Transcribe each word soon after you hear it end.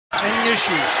Any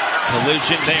issues?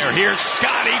 Collision there. Here's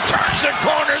Scotty. Turns the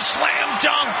corner. Slam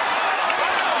dunk.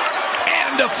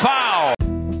 And a foul.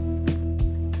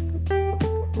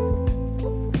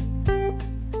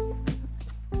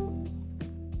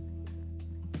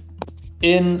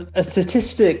 In a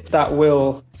statistic that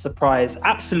will surprise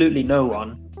absolutely no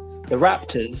one, the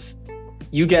Raptors,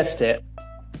 you guessed it,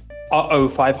 are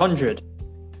 0-500.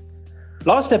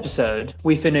 Last episode,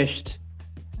 we finished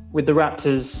with the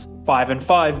Raptors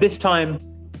 5-5. This time,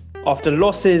 after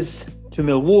losses to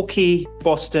Milwaukee,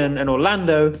 Boston, and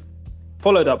Orlando,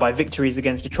 followed up by victories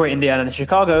against Detroit, Indiana, and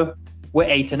Chicago, we're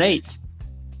 8-8.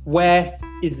 Where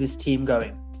is this team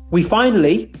going? We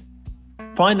finally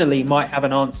might have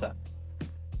an answer.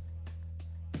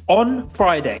 On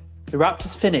Friday, the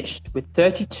Raptors finished with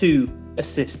 32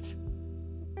 assists.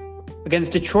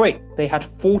 Against Detroit, they had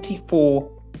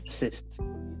 44 assists.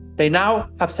 They now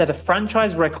have set a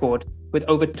franchise record with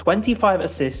over 25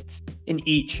 assists in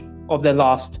each of their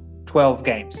last 12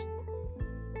 games.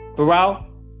 Viral,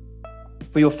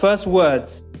 for your first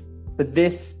words for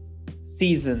this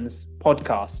season's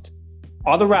podcast,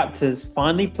 are the Raptors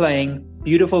finally playing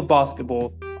beautiful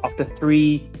basketball after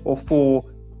 3 or 4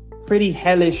 pretty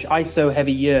hellish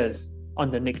ISO-heavy years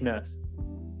under Nick Nurse?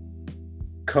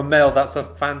 Kamel, that's a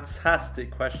fantastic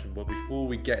question. But before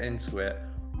we get into it,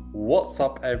 what's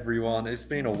up, everyone? It's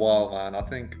been a while, man. I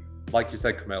think, like you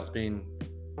said, Kamel, it's been,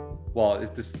 well,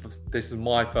 this is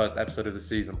my first episode of the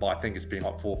season, but I think it's been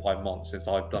like 4 or 5 months since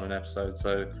I've done an episode,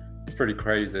 so it's pretty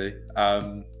crazy.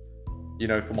 You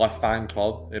know, for my fan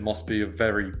club, it must be a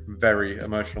very, very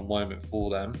emotional moment for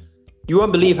them. You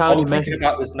won't believe how I was thinking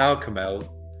about this now,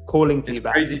 Kamel. Calling for it's you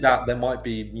back. crazy that there might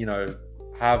be, you know,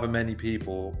 however many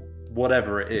people,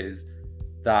 whatever it is,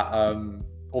 that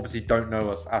obviously don't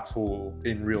know us at all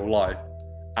in real life,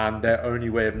 and their only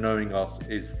way of knowing us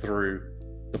is through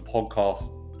the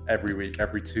podcast every week,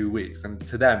 every 2 weeks. And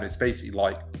to them, it's basically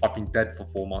like I've been dead for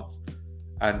 4 months,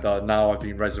 and now I've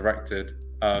been resurrected.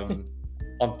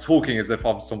 I'm talking as if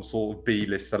I'm some sort of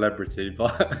B-list celebrity,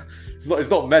 but it's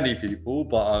not many people.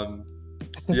 But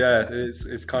yeah,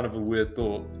 it's kind of a weird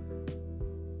thought.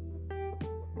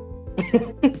 Did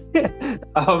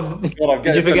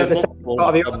you forget the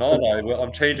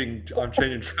I'm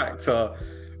changing track to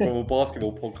from a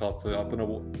basketball podcast to, I don't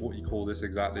know what you call this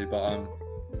exactly, but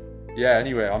yeah,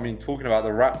 anyway, I mean, talking about the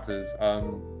Raptors,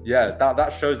 yeah,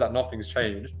 that shows that nothing's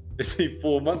changed. It's been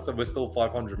 4 months and we're still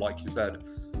 500, like you said.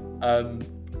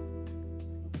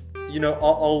 You know,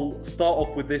 I'll start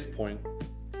off with this point.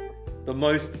 The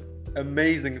most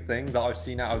amazing thing that I've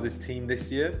seen out of this team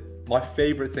this year, my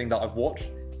favorite thing that I've watched,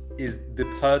 is the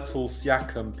Poeltl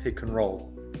Siakam pick and roll.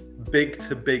 Big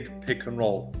to big pick and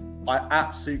roll. I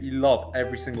absolutely love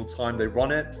every single time they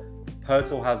run it.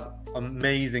 Poeltl has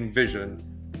amazing vision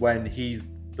when he's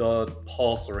the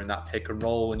passer in that pick and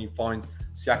roll, and you find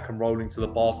Siakam rolling to the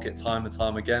basket time and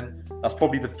time again. That's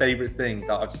probably the favorite thing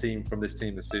that I've seen from this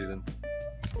team this season.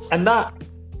 And that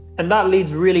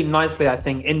leads really nicely, I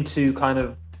think, into kind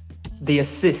of the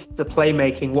assist, the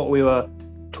playmaking, what we were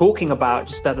talking about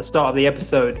just at the start of the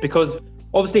episode, because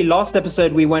obviously last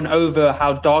episode we went over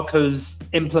how Darko's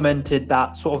implemented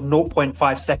that sort of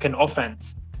 0.5 second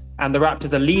offense, and the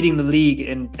Raptors are leading the league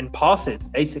in passes,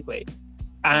 basically.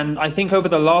 And I think over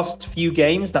the last few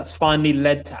games, that's finally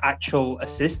led to actual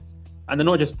assists, and they're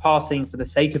not just passing for the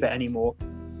sake of it anymore.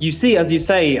 You see, as you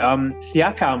say,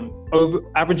 Siakam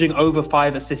averaging over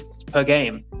 5 assists per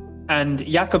game, and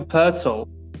Jakob Poeltl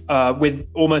with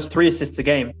almost 3 assists a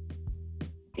game.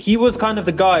 He was kind of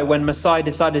the guy when Masai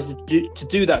decided to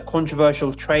do that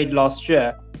controversial trade last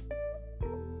year.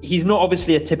 He's not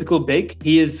obviously a typical big.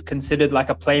 He is considered like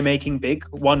a playmaking big,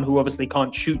 one who obviously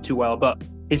can't shoot too well, but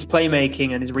his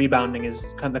playmaking and his rebounding is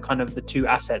kind of the 2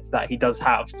 assets that he does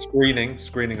have. Screening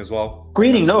as well.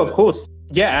 Screening, no, of course.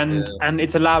 Yeah, and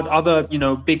it's allowed other, you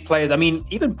know, big players. I mean,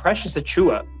 even Precious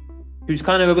Achiuwa, who's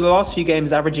kind of over the last few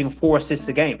games averaging 4 assists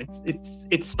a game.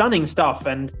 It's stunning stuff.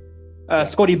 And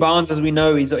Scotty Barnes, as we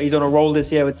know, he's on a roll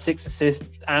this year with 6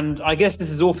 assists. And I guess this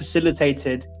is all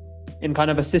facilitated in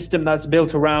kind of a system that's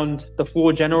built around the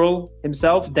floor general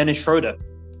himself, Dennis Schroeder.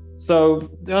 So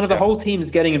kind of the whole team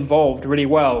is getting involved really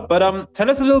well. But tell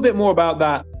us a little bit more about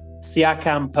that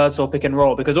Siakam Poeltl pick and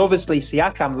roll, because obviously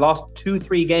Siakam last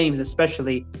 2-3 games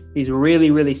especially, he's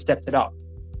really, really stepped it up.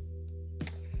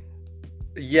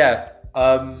 Yeah,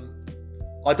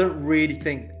 I don't really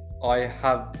think I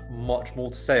have much more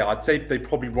to say. I'd say they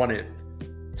probably run it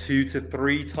 2 to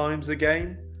 3 times a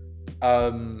game.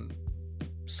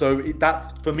 So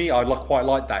that, for me, I quite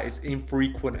like that. It's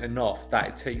infrequent enough that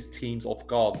it takes teams off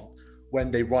guard when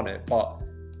they run it. But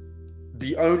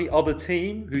the only other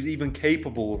team who's even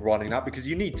capable of running that, because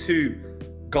you need two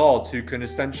guards who can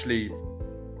essentially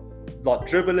like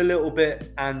dribble a little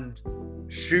bit and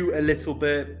shoot a little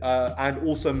bit and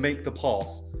also make the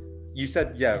pass. You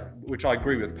said, yeah, which I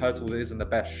agree with, Pirtle isn't the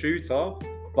best shooter,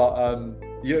 but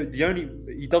the only,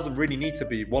 he doesn't really need to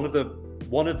be. One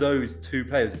of those two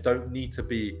players don't need to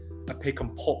be a pick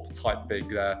and pop type big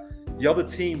there. The other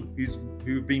team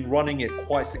who've been running it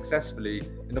quite successfully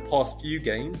in the past few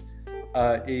games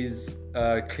is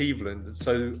Cleveland.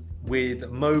 So with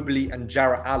Mobley and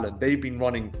Jarrett Allen, they've been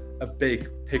running a big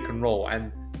pick and roll,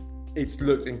 and it's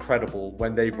looked incredible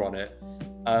when they've run it.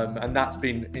 And that's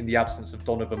been in the absence of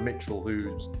Donovan Mitchell,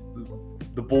 who's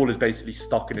the ball is basically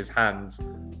stuck in his hands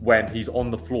when he's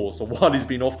on the floor. So while he's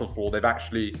been off the floor, they've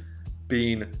actually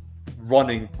been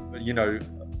running, you know,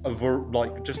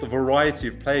 just a variety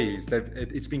of plays.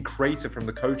 It's been creative from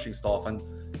the coaching staff, and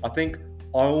I think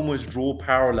I almost draw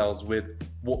parallels with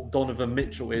what Donovan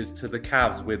Mitchell is to the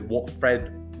Cavs with what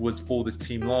Fred was for this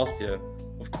team last year.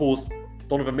 Of course,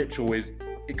 Donovan Mitchell is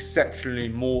exceptionally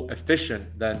more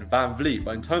efficient than Van Vliet,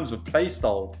 but in terms of play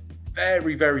style,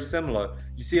 very, very similar.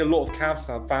 You see a lot of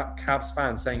Cavs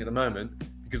fans saying at the moment,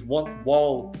 because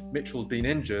while Mitchell's been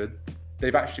injured,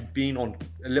 they've actually been on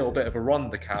a little bit of a run,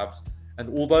 the Cavs. And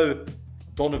although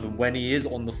Donovan, when he is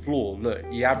on the floor, look,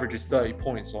 he averages 30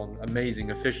 points on amazing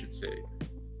efficiency.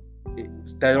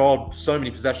 There are so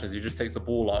many possessions, he just takes the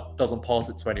ball up, doesn't pass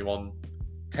it to anyone,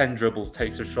 10 dribbles,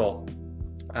 takes a shot.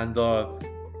 And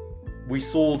we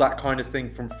saw that kind of thing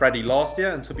from Freddie last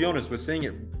year, and to be honest, we're seeing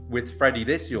it with Freddie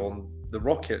this year on the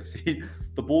Rockets.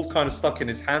 The ball's kind of stuck in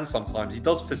his hands sometimes. He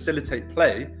does facilitate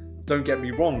play, don't get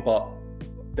me wrong, but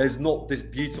there's not this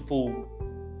beautiful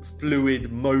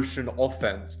fluid motion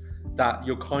offense that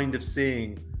you're kind of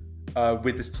seeing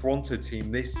with this Toronto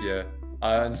team this year.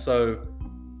 And so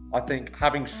I think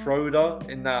having Schroeder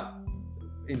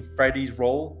in Freddie's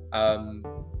role,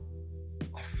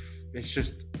 it's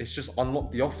just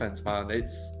unlocked the offense, man.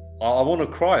 I want to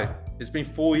cry. It's been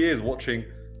 4 years watching,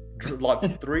 like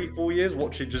 3-4 years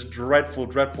watching just dreadful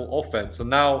offense, and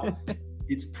now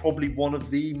it's probably one of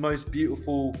the most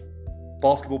beautiful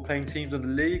basketball playing teams in the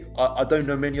league. I don't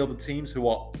know many other teams who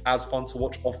are as fun to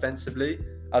watch offensively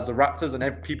as the Raptors,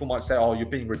 and people might say, oh, you're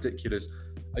being ridiculous.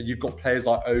 You've got players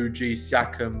like OG,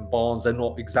 Siakam, Barnes. They're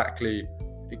not exactly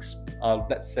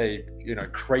let's say, you know,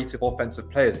 creative offensive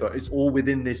players, but it's all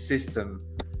within this system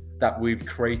that we've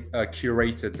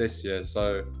curated this year.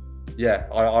 So yeah,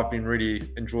 I've been really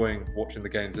enjoying watching the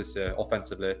games this year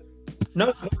offensively.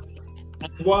 No,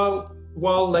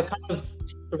 while they're kind of,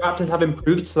 the Raptors have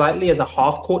improved slightly as a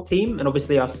half-court team, and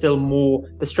obviously are still more,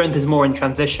 the strength is more in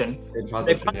transition.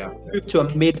 They've kind of moved to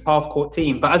a mid-half-court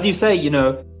team. But as you say, you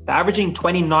know, they're averaging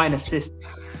 29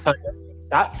 assists per game.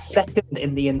 That's second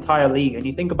in the entire league. And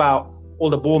you think about all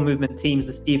the ball movement teams,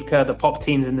 the Steve Kerr, the pop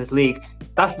teams in this league,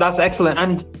 that's excellent.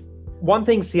 And one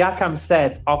thing Siakam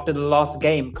said after the last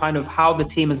game, kind of how the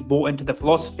team has bought into the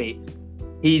philosophy,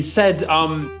 he said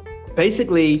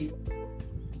basically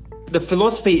the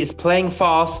philosophy is playing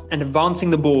fast and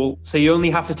advancing the ball, so you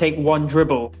only have to take one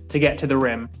dribble to get to the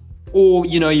rim. Or,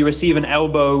 you know, you receive an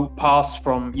elbow pass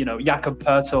from, you know, Jakob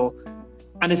Poeltl,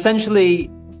 and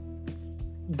essentially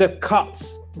the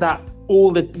cuts that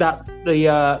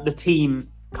the team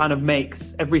kind of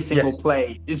makes every single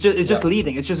play is just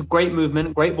leading. It's just great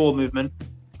movement, great ball movement,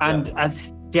 and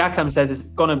as Siakam says, it's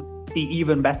gonna be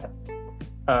even better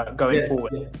going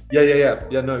forward. Yeah.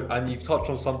 No, and you've touched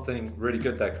on something really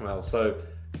good there, Kamal. So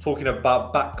talking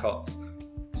about back cuts,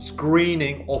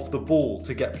 screening off the ball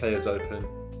to get players open.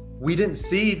 We didn't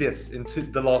see this in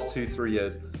the last 2-3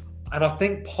 years. And I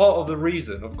think part of the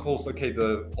reason, of course, okay,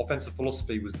 the offensive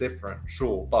philosophy was different,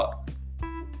 sure, but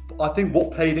I think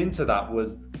what played into that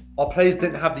was our players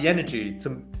didn't have the energy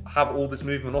to have all this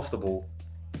movement off the ball.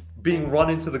 Being run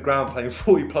into the ground, playing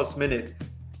 40 plus minutes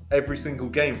every single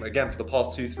game, again, for the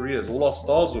past 2-3 years, all our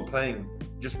stars were playing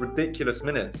just ridiculous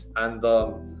minutes. And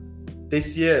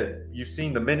this year, you've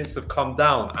seen the minutes have come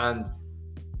down, and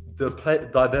the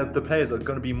players are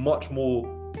going to be much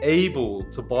more able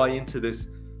to buy into this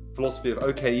philosophy of,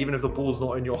 okay, even if the ball's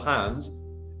not in your hands,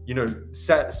 you know,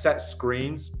 set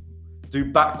screens, do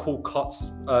backcourt cuts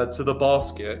to the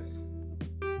basket.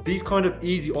 These kind of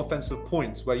easy offensive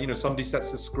points where, you know, somebody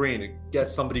sets the screen and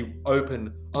gets somebody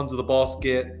open under the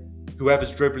basket,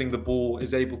 whoever's dribbling the ball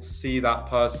is able to see that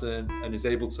person and is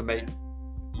able to make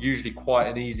usually quite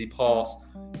an easy pass.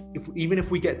 Even if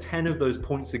we get 10 of those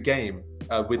points a game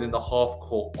within the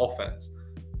half-court offense,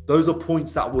 those are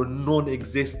points that were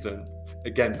non-existent,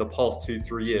 again, the past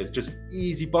 2-3 years. Just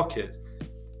easy buckets.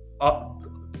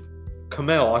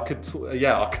 Kamel, I could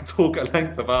talk at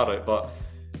length about it, but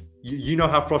you know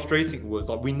how frustrating it was.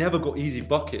 Like, we never got easy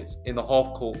buckets in the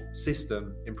half court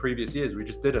system in previous years. We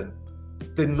just did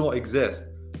not exist.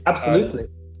 Absolutely.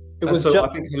 I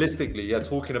think holistically,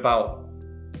 talking about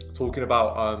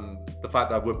the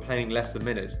fact that we're playing lesser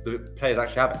minutes, the players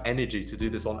actually have energy to do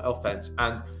this on offense,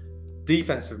 and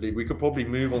defensively, we could probably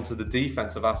move on to the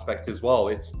defensive aspect as well.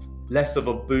 It's less of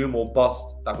a boom or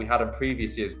bust that we had in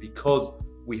previous years because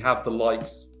we have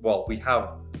we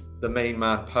have the main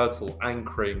man Pirtle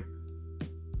anchoring,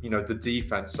 the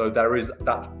defense. So there is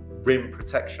that rim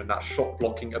protection, that shot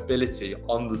blocking ability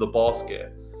under the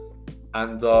basket.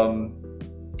 And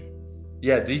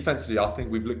defensively, I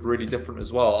think we've looked really different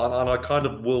as well. And I kind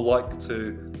of will like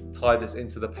to tie this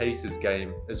into the Pacers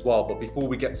game as well. But before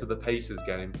we get to the Pacers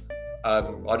game, I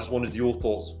just wanted your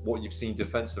thoughts, what you've seen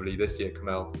defensively this year,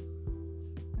 Kamel.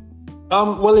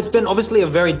 Well, it's been obviously a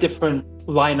very different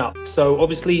lineup. So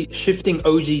obviously shifting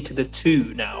OG to the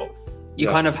 2 now, you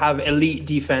kind of have elite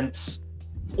defense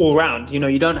all round.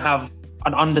 You don't have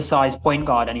an undersized point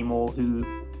guard anymore who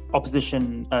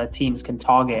opposition teams can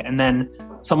target. And then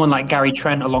someone like Gary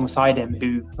Trent alongside him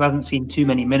who hasn't seen too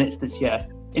many minutes this year.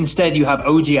 Instead, you have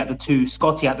OG at the 2,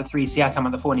 Scotty at the 3, Siakam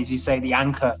at the 4, and as you say, the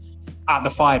anchor at the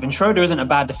 5. And Schroeder isn't a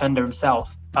bad defender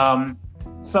himself.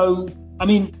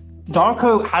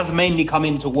 Darko has mainly come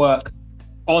in to work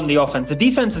on the offense. The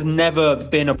defense has never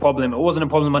been a problem. It wasn't a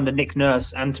problem under Nick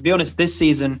Nurse. And to be honest, this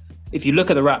season, if you look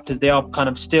at the Raptors, they are kind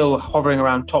of still hovering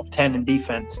around top 10 in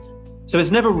defense. So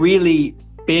it's never really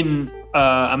been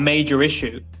a major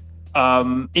issue.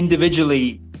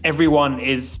 Individually, everyone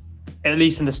is, at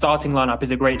least in the starting lineup,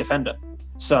 is a great defender.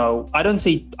 So I don't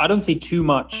see too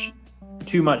much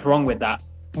wrong with that.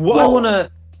 I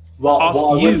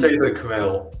would say though,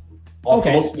 Kamel, our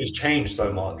philosophy's changed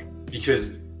so much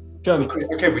because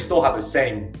we still have the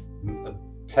same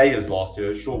players last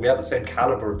year. Sure, we had the same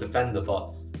caliber of defender,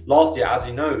 but last year, as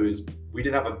you know, we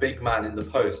didn't have a big man in the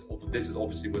post. This is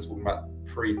obviously, we're talking about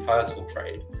pre-Pirtle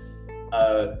trade.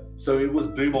 So it was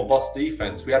boom or bust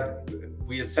defense.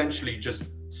 We essentially just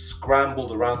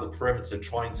scrambled around the perimeter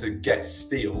trying to get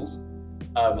steals,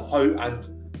 and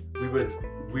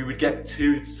we would get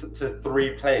 2 to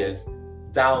 3 players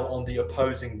down on the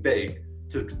opposing big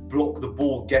to block the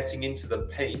ball getting into the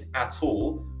paint at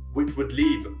all, which would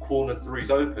leave corner 3s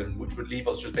open, which would leave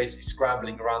us just basically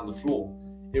scrambling around the floor.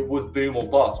 It was boom or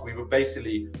bust. We were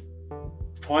basically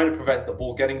trying to prevent the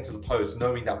ball getting into the post,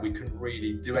 knowing that we couldn't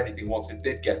really do anything once it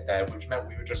did get there, which meant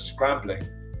we were just scrambling.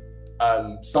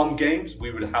 Some games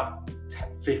we would have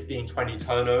 15, 20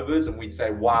 turnovers and we'd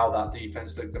say, wow, that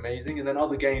defense looked amazing. And then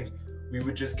other games we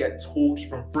would just get torched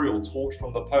from 3 or torched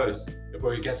from the post if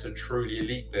we're against a truly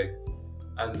elite big.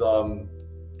 And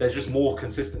there's just more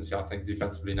consistency, I think,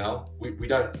 defensively now. We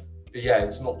don't,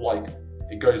 it's not like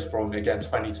it goes from, again,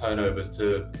 20 turnovers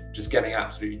to just getting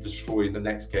absolutely destroyed the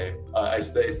next game.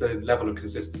 It's the level of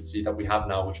consistency that we have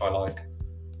now, which I like.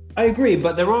 I agree,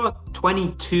 but there are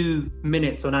 22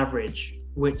 minutes on average,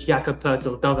 which Jakob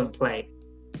Poeltl doesn't play.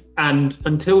 And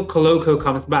until Koloko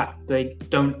comes back,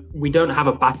 we don't have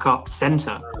a backup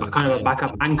center, a kind of a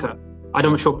backup anchor. I'm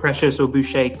not sure Precious or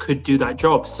Boucher could do that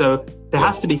job. So there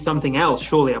has to be something else,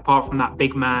 surely, apart from that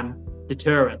big man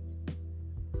deterrent.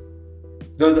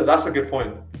 No, that's a good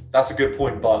point.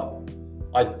 But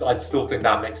I still think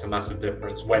that makes a massive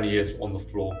difference when he is on the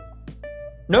floor.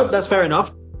 No, that's fair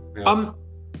enough. Yeah.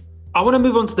 I want to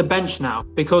move on to the bench now,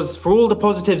 because for all the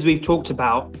positives we've talked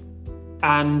about,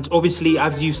 and obviously,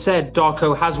 as you said,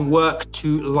 Darko has worked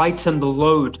to lighten the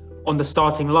load on the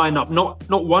starting lineup.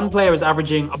 Not one player is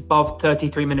averaging above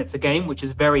 33 minutes a game, which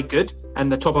is very good.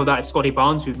 And the top of that is Scotty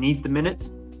Barnes, who needs the minutes.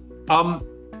 I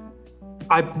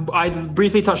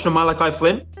briefly touched on Malachi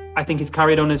Flynn. I think he's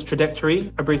carried on his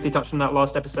trajectory. I briefly touched on that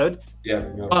last episode. Yeah.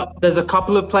 But there's a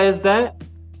couple of players there.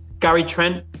 Gary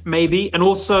Trent, maybe. And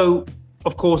also,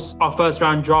 of course, our first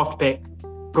round draft pick,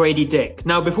 Grady Dick.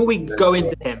 Now, before we go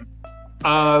into him,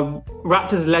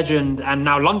 Raptors legend and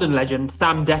now London legend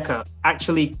Sam Dekker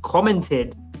actually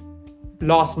commented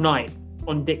last night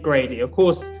on Dick Grady. Of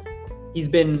course, he's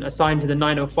been assigned to the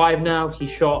 905 now. He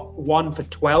shot 1 for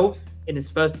 12 in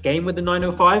his first game with the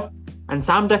 905. And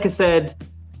Sam Dekker said,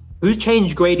 "Who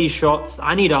changed Grady's shots?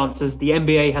 I need answers. The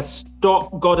NBA has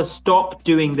got to stop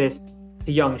doing this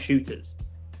to young shooters."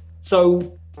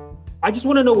 So I just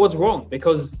want to know what's wrong,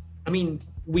 because, I mean,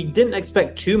 we didn't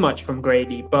expect too much from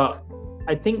Grady, but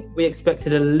I think we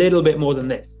expected a little bit more than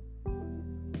this.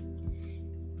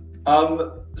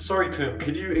 Sorry, Koen,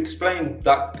 could you explain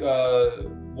that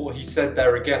what he said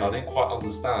there again? I didn't quite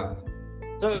understand.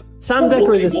 So Sam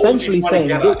Dekker is essentially saying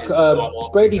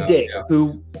Grady Dick,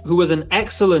 who was an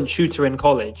excellent shooter in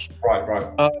college.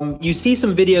 Right. You see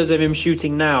some videos of him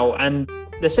shooting now, and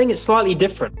they're saying it's slightly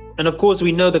different. And of course,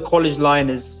 we know the college line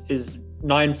is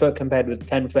 9 foot compared with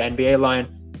 10 foot NBA line,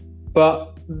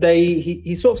 but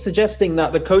he's sort of suggesting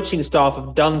that the coaching staff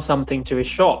have done something to his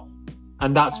shot,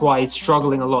 and that's why he's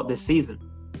struggling a lot this season.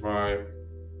 Right.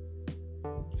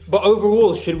 But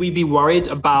overall, should we be worried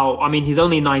about? I mean, he's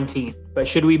only 19, but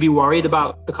should we be worried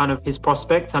about the kind of his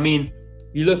prospects? I mean,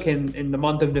 you look in the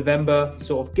month of November,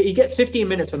 he gets 15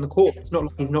 minutes on the court. It's not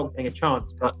like he's not getting a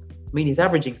chance, but I mean, he's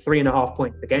averaging 3.5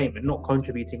 points a game and not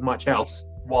contributing much else.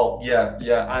 Well, yeah,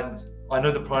 and I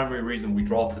know the primary reason we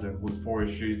drafted him was for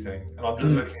his shooting, and I'm just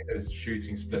looking at his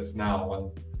shooting splits now,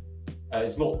 and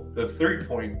it's not the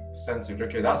 3-point percentage.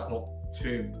 Okay, that's not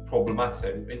too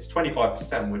problematic. It's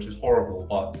 25%, which is horrible,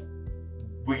 but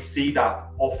we see that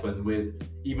often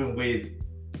even with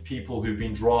people who've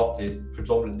been drafted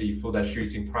predominantly for their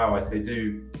shooting prowess. They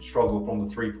do struggle from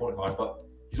the 3-point line, but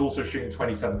he's also shooting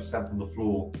 27% from the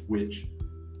floor, which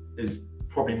is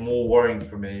probably more worrying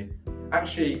for me.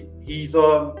 Actually, he's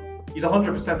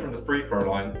 100% from the free throw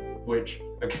line, which,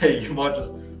 okay, you might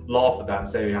just laugh at that and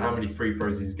say how many free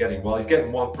throws he's getting. Well, he's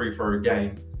getting 1 free throw a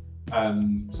game.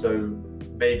 So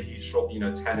maybe he shot,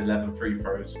 10, 11 free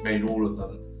throws, made all of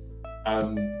them.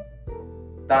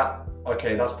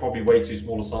 That's probably way too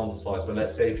small a sample size, but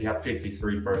let's say if he had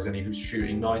 53 throws and he was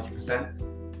shooting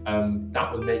 90%,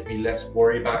 that would make me less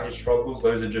worried about his struggles.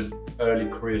 Those are just early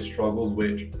career struggles,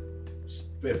 which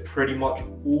pretty much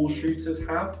all shooters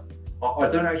have. I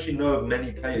don't actually know of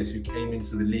many players who came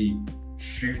into the league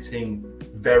shooting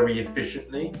very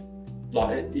efficiently.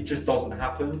 Like, it just doesn't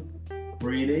happen,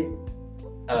 really.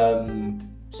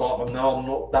 So I'm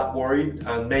not that worried,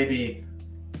 and maybe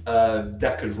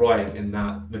Decker's right in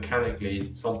that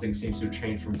mechanically something seems to have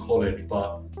changed from college,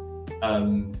 but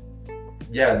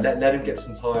let him get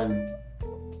some time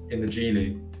in the G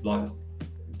League, like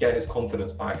get his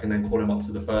confidence back, and then call him up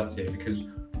to the first team, because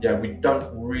we don't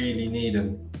really need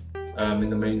him in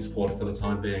the main squad for the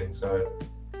time being. So,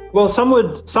 well, some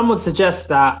would suggest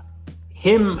that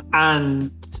him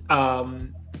and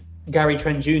Gary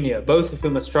Trent Jr., both of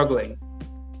whom are struggling,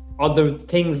 are the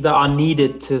things that are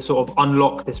needed to sort of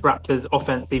unlock this Raptors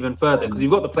offense even further. Because you've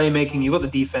got the playmaking, you've got the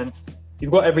defense, you've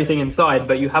got everything inside,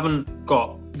 but you haven't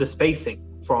got the spacing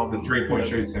from the 3-point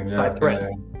shooting.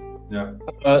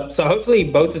 So hopefully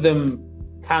both of them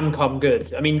can come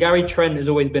good. I mean, Gary Trent has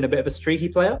always been a bit of a streaky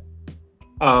player.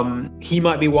 He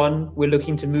might be one we're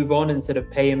looking to move on instead of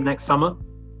pay him next summer.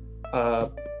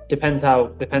 Depends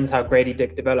how Grady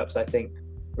Dick develops, I think,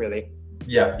 really.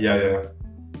 Yeah.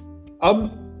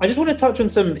 I just want to touch on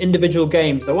some individual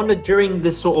games. I wonder, during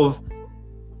this sort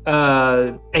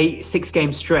of 6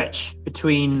 game stretch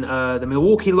between the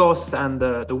Milwaukee loss and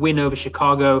the win over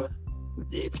Chicago,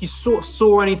 if you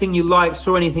saw anything you liked,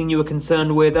 saw anything you were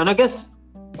concerned with. And I guess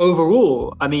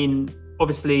overall, I mean,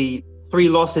 obviously 3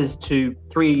 losses to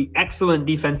 3 excellent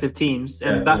defensive teams,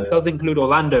 and that does include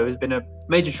Orlando, who's been a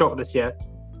major shock this year.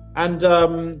 And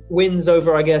wins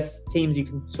over, I guess, teams you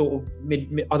can sort of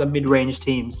other mid-range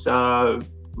teams.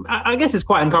 I guess it's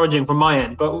quite encouraging from my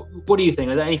end. But what do you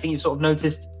think? Is there anything you sort of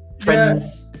noticed?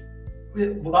 Trends?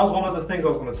 Yeah. Well, that was one of the things I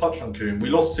was going to touch on, Koen. We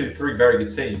lost to 3 very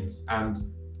good teams, and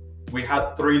we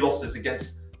had 3 losses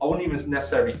against, I wouldn't even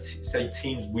necessarily say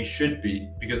teams we should beat,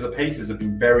 because the Pacers have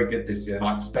been very good this year, and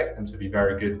I expect them to be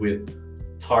very good, with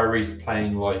Tyrese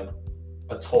playing like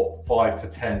a top 5 to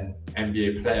 10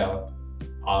 NBA player.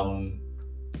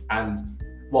 And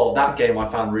well, that game I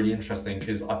found really interesting,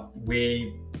 because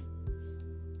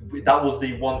that was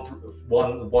the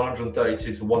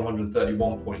 132 to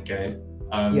 131 point game.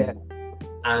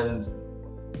 And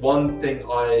one thing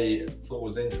I thought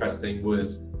was interesting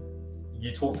was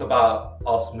you talked about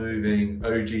us moving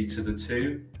OG to the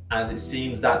 2, and it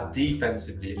seems that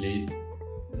defensively, at least,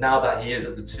 now that he is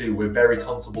at the 2, we're very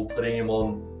comfortable putting him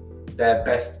on their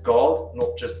best guard,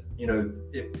 not just,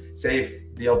 if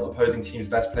the other opposing team's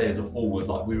best players are forward,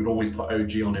 like we would always put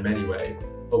OG on him anyway.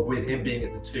 But with him being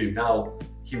at the 2, now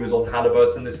he was on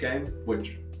Haliburton this game,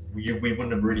 which we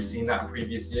wouldn't have really seen that in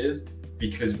previous years,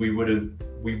 because we would have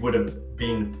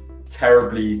been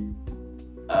terribly.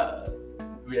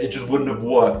 It just wouldn't have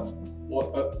worked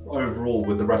overall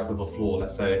with the rest of the floor,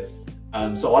 let's say.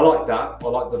 So I like that. I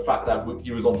like the fact that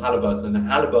he was on Haliburton, and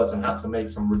Haliburton had to make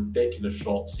some ridiculous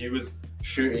shots. He was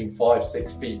shooting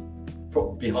 5-6 feet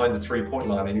from behind the 3-point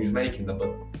line, and he was making them,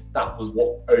 but that was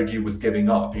what OG was giving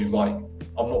up. He was like,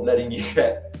 I'm not letting you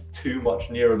get too much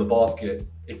nearer the basket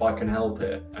if I can help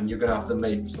it, and you're going to have to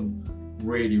make some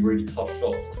really, really tough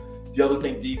shots. the other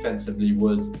thing defensively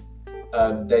was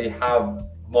they have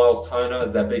Miles Turner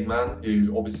as their big man,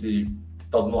 who obviously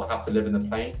does not have to live in the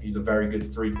paint. He's a very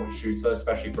good three-point shooter,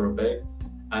 especially for a big.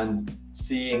 And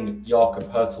seeing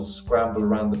Jakob Poeltl scramble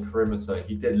around the perimeter,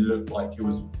 he did look like he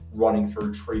was running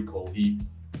through a treacle. He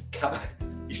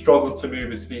struggles to move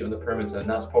his feet on the perimeter, and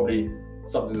that's probably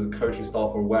something that the coaching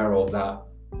staff are aware of, that,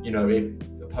 you know, if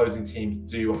opposing teams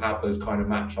do have those kind of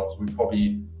matchups, we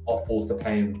probably are forced to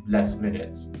play him less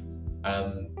minutes.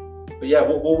 But yeah,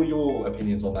 what were your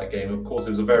opinions on that game? Of course, it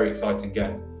was a very exciting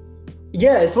game.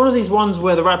 Yeah, it's one of these ones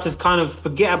where the Raptors kind of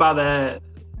forget about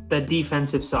their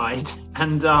defensive side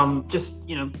and just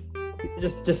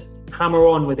hammer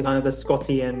on with the kind of the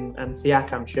Scotty and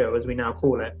Siakam show, as we now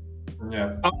call it.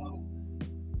 Yeah.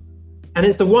 And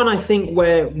it's the one, I think,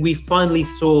 where we finally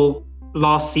saw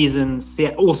last season's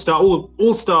all-star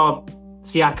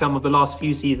Siakam of the last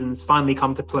few seasons finally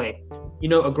come to play. You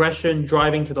know, aggression,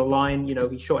 driving to the line. You know,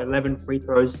 he shot 11 free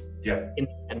throws in the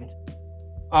end.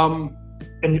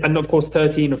 And of course,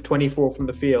 13 of 24 from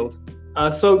the field.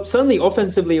 So certainly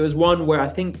offensively, it was one where I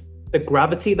think the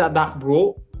gravity that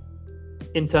brought,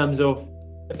 in terms of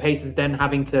the Pacers then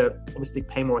having to obviously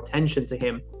pay more attention to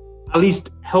him, at least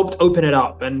helped open it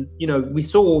up. And, you know, we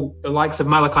saw the likes of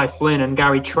Malachi Flynn and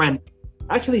Gary Trent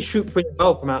actually shoot pretty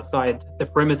well from outside the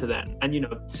perimeter then. And, you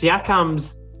know,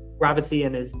 Siakam's gravity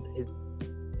and his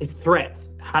threat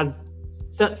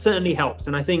certainly helps.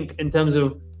 And I think in terms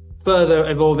of further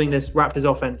evolving this Raptors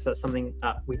offense, that's something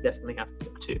that we definitely have to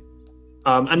look to.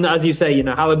 And as you say, you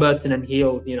know, Haliburton and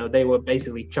Hield, you know, they were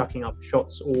basically chucking up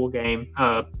shots all game.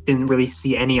 Didn't really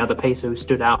see any other Pacer who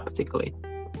stood out particularly.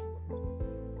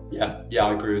 Yeah,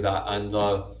 I agree with that. And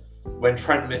when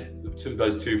Trent missed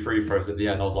those two free throws at the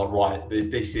end, I was like, right,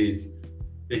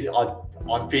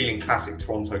 I'm feeling classic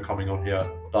Toronto coming on here.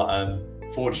 But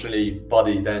fortunately,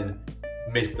 Buddy then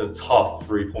missed a tough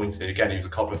three-pointer. Again, he was a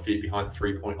couple of feet behind the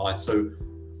three-point line. So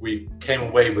we came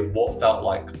away with what felt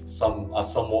like a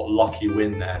somewhat lucky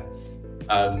win there.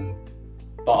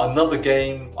 But another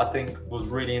game I think was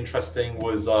really interesting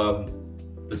was the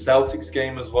Celtics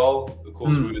game as well. Of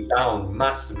course, we were down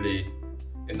massively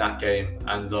in that game,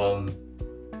 and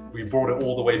we brought it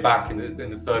all the way back in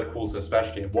the third quarter,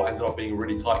 especially, in what ended up being a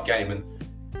really tight game.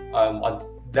 And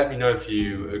let me know if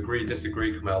you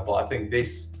disagree, Kamel, but I think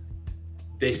this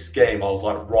game, I was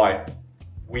like, right,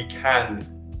 we can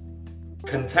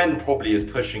contend, probably is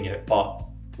pushing it, but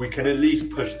we can at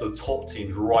least push the top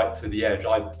teams right to the edge.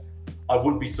 I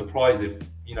wouldn't be surprised if,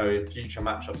 you know, in future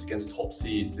matchups against top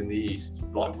seeds in the East,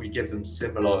 like, we give them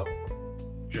similar,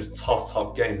 just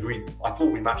tough games. I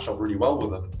thought we matched up really well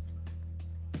with them.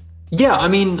 Yeah, I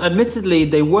mean, admittedly,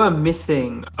 they were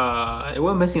missing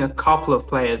a couple of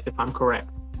players, if I'm correct.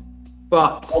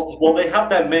 But well, they had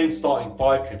their main starting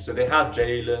five team. So they had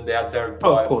Jalen, they had Derek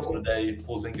White, Holiday,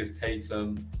 Porzingis,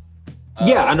 Tatum.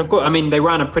 Yeah, and of course, I mean, they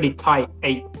ran a pretty tight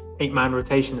eight-man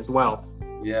rotation as well.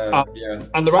 Yeah.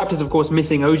 And the Raptors, of course,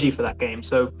 missing OG for that game.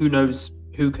 So who knows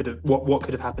what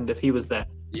could have happened if he was there.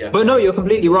 Yeah. But no, you're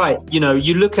completely right. You know,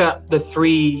 you look at the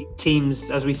three teams,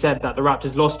 as we said, that the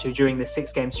Raptors lost to during the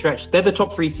 6-game stretch. They're the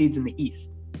top 3 seeds in the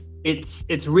East.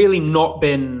 It's really not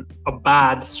been a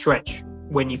bad stretch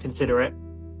when you consider it.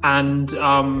 And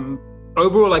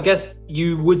overall, I guess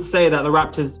you would say that the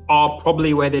Raptors are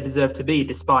probably where they deserve to be,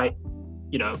 despite,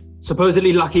 you know,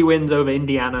 supposedly lucky wins over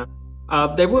Indiana.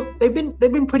 They've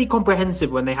been pretty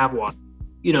comprehensive when they have won.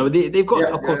 You know, they've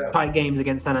got, of course, tight games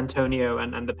against San Antonio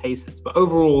and the Pacers, but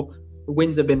overall, the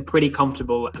wins have been pretty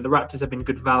comfortable, and the Raptors have been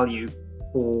good value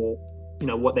for, you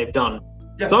know, what they've done.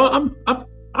 Yeah. So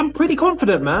I'm pretty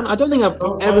confident, man. I don't think I've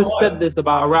ever said this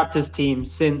about a Raptors team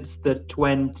since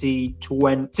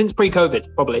since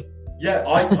pre-COVID, probably. Yeah,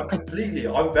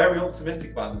 I'm very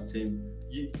optimistic about this team.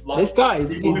 This guy,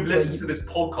 people who've listened to this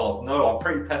podcast know I'm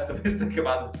pretty pessimistic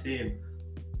about this team.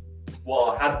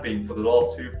 What I had been for the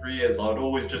last 2-3 years, I would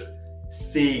always just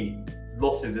see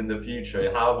losses in the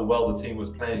future, however well the team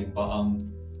was playing. But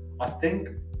I think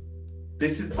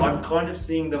I'm kind of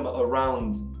seeing them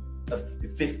around a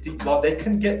 50. Like, they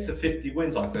can get to 50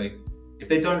 wins, I think, if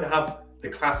they don't have the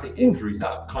classic injuries that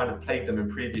have kind of plagued them in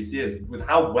previous years. With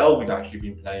how well we've actually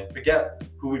been playing, forget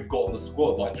who we've got on the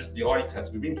squad, like just the eye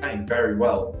test, we've been playing very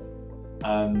well.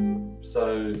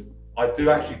 So I do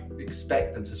actually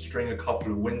expect them to string a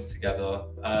couple of wins together.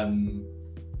 And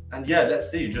yeah, let's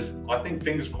see. I think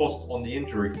fingers crossed on the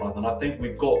injury front. And I think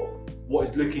we've got what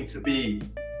is looking to be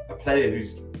a player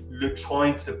who's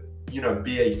trying to, you know,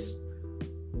 be a,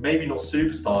 maybe not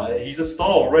superstar. He's a star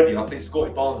already. I think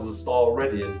Scotty Barnes is a star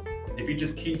already. And if he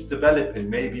just keeps developing,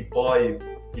 maybe by,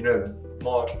 you know,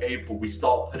 March, April, we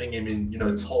start putting him in,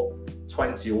 top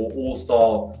 20 or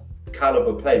all-star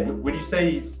caliber play. Would you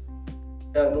say he's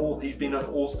been an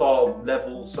all-star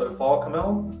level so far,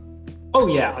 Kamel? Oh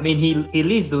yeah, I mean he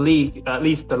leads the league, at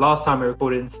least the last time we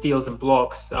recorded, in steals and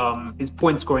blocks. His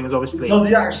point scoring is obviously. Does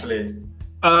he actually?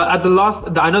 I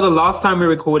know the last time we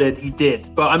recorded he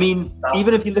did, but I mean,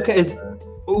 even if you look at his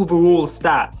overall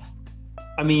stats,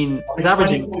 he's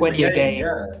averaging 20 a game,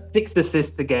 6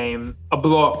 assists a game, a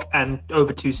block, and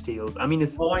over 2 steals.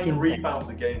 It's 9 rebounds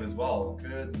a game as well.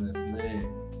 Goodness me.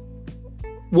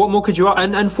 What more could you?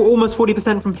 And for almost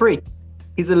 40% from 3,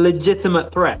 he's a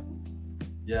legitimate threat.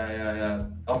 Yeah.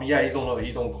 He's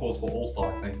on course for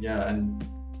All-Star, I think. Yeah, and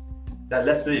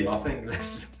let's see. I think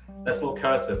let's not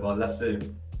curse it, but let's see.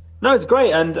 No, it's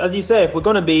great. And as you say, if we're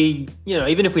going to be,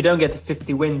 even if we don't get to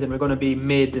 50 wins and we're going to be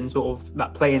mid and sort of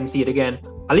that play-in seed again,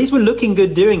 at least we're looking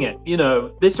good doing it.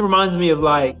 This reminds me of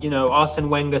Arsene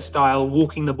Wenger style,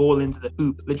 walking the ball into the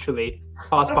hoop, literally.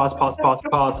 Pass,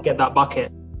 get that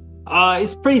bucket.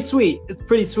 It's pretty sweet.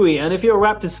 And if you're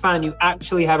a Raptors fan, you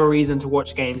actually have a reason to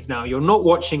watch games now. You're not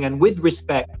watching, and with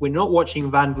respect, we're not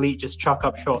watching Van Vliet just chuck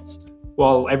up shots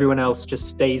while everyone else just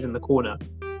stays in the corner.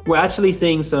 We're actually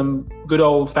seeing some good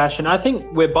old-fashioned, I think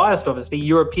we're biased, obviously,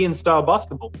 European-style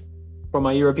basketball from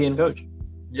our European coach.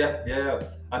 Yeah.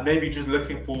 And maybe just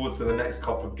looking forward to the next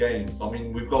couple of games.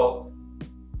 We've got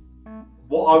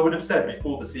what I would have said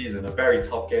before the season, a very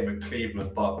tough game at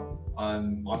Cleveland, but I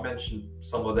mentioned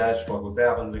some of their struggles. They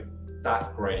haven't looked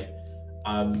that great.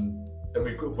 And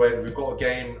we've got a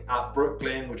game at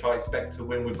Brooklyn, which I expect to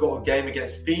win. We've got a game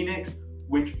against Phoenix,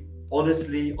 which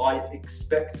honestly I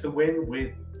expect to win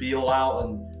with Beal out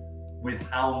and with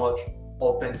how much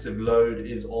offensive load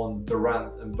is on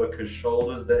Durant and Booker's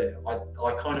shoulders. That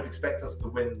I kind of expect us to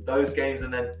win those games,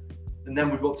 and then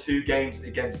we've got 2 games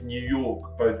against New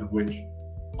York, both of which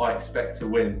I expect to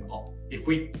win. If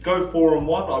we go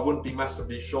 4-1, I wouldn't be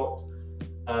massively shocked.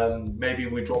 Maybe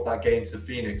we drop that game to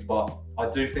Phoenix, but I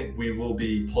do think we will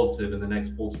be positive in the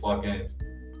next 4 to 5 games.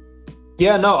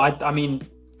 Yeah, no, I mean,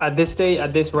 at this stage,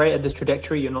 at this rate, at this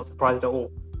trajectory, you're not surprised at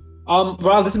all.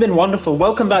 Ral, this has been wonderful.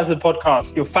 Welcome back to the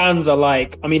podcast. Your fans are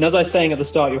as I was saying at the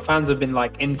start, your fans have been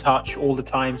in touch all the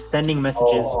time, sending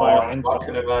messages via Anchor. I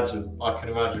can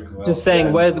imagine. Just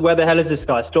saying, where the hell is this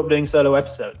guy? Stop doing solo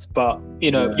episodes. But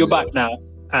you're back now,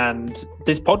 and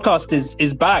this podcast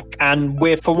is back, and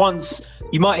we're, for once,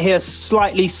 you might hear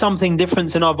slightly something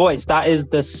different in our voice. That is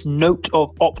this note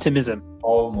of optimism.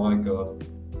 Oh my god.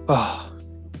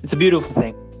 It's a beautiful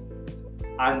thing.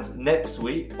 And next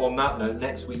week, on that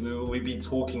note, we will be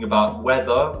talking about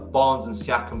whether Barnes and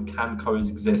Siakam can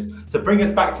coexist. To bring us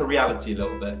back to reality a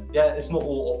little bit. Yeah, it's not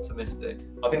all optimistic.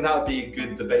 I think that would be a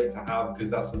good debate to have,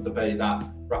 because that's a debate that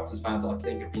Raptors fans, I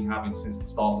think, have been having since the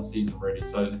start of the season, really.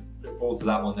 So look forward to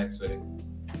that one next week.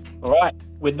 All right.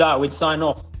 With that, we'd sign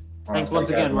off. Thanks once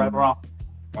again, Ral.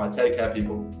 All right, take care,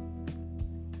 people.